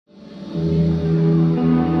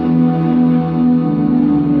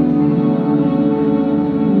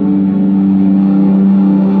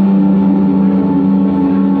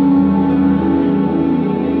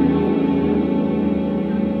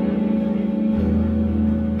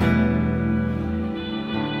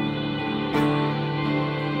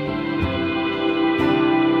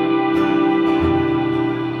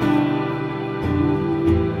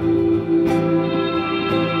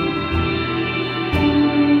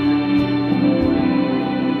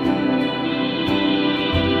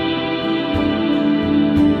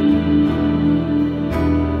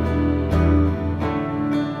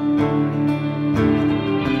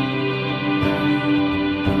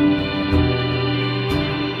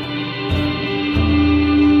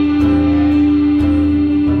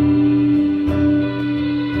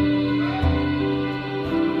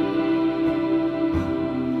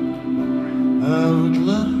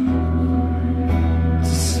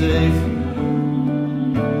safe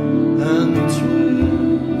and true.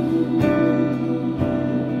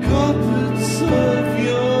 Carpets of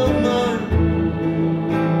your mind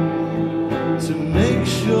to make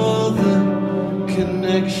sure the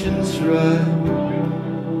connection's right.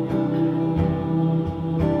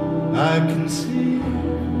 I can see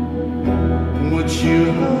what you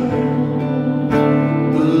hide,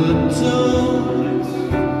 but don't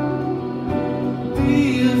be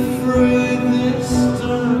afraid this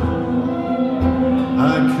time.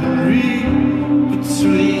 I can read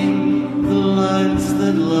between the lines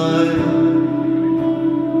that lie.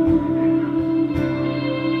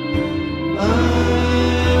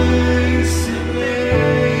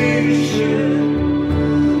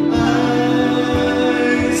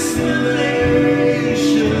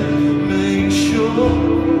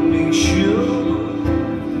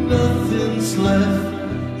 Nothing's left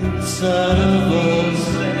inside of us.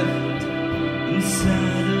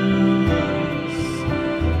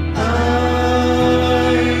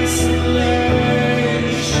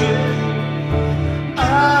 Isolation,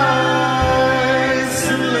 isolation.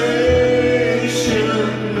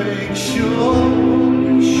 Make sure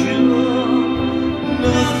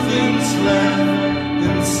nothing's left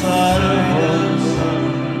inside of us.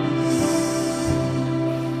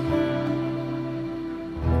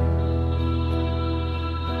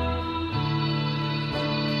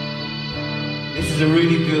 This is a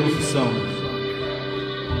really beautiful song,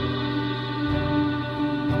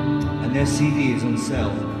 and their CD is on sale.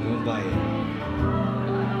 Go and buy it.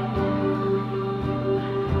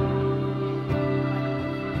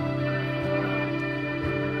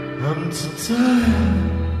 I'm too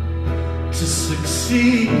tired to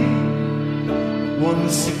succeed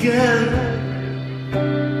once again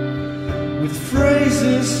with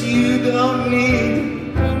phrases you don't need.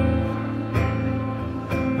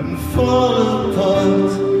 Fall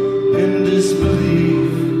apart in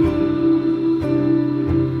disbelief.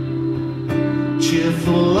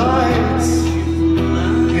 Cheerful lights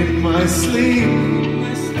in my sleep.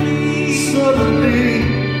 Suddenly,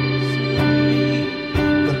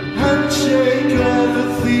 the handshake of a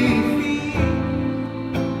thief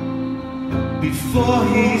before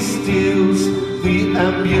he steals the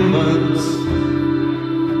ambulance.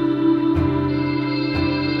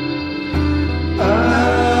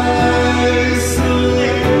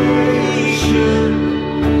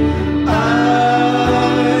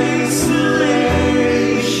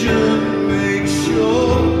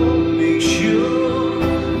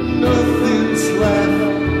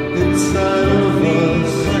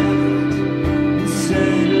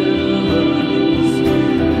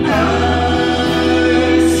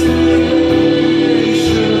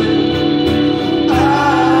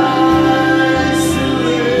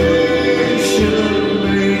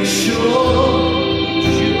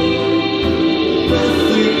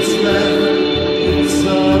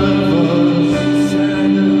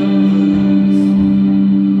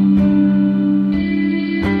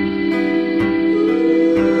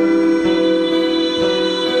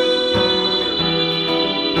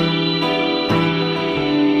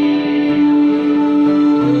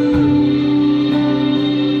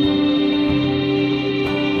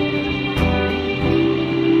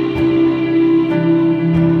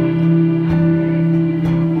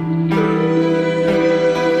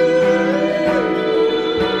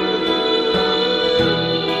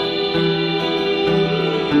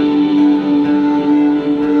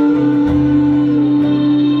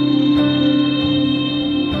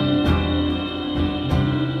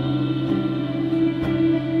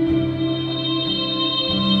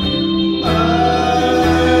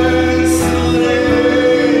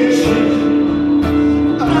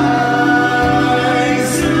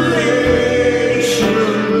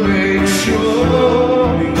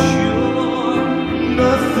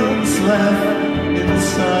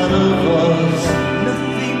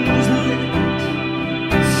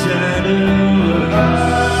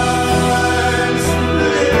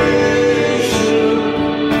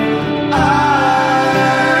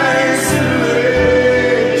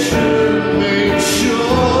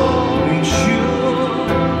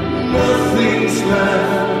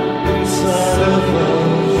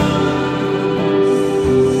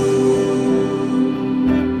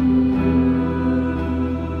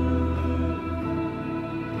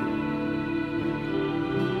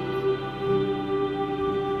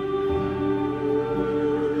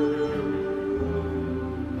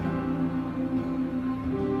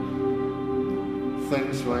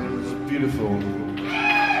 Thanks, Wayne. It's beautiful.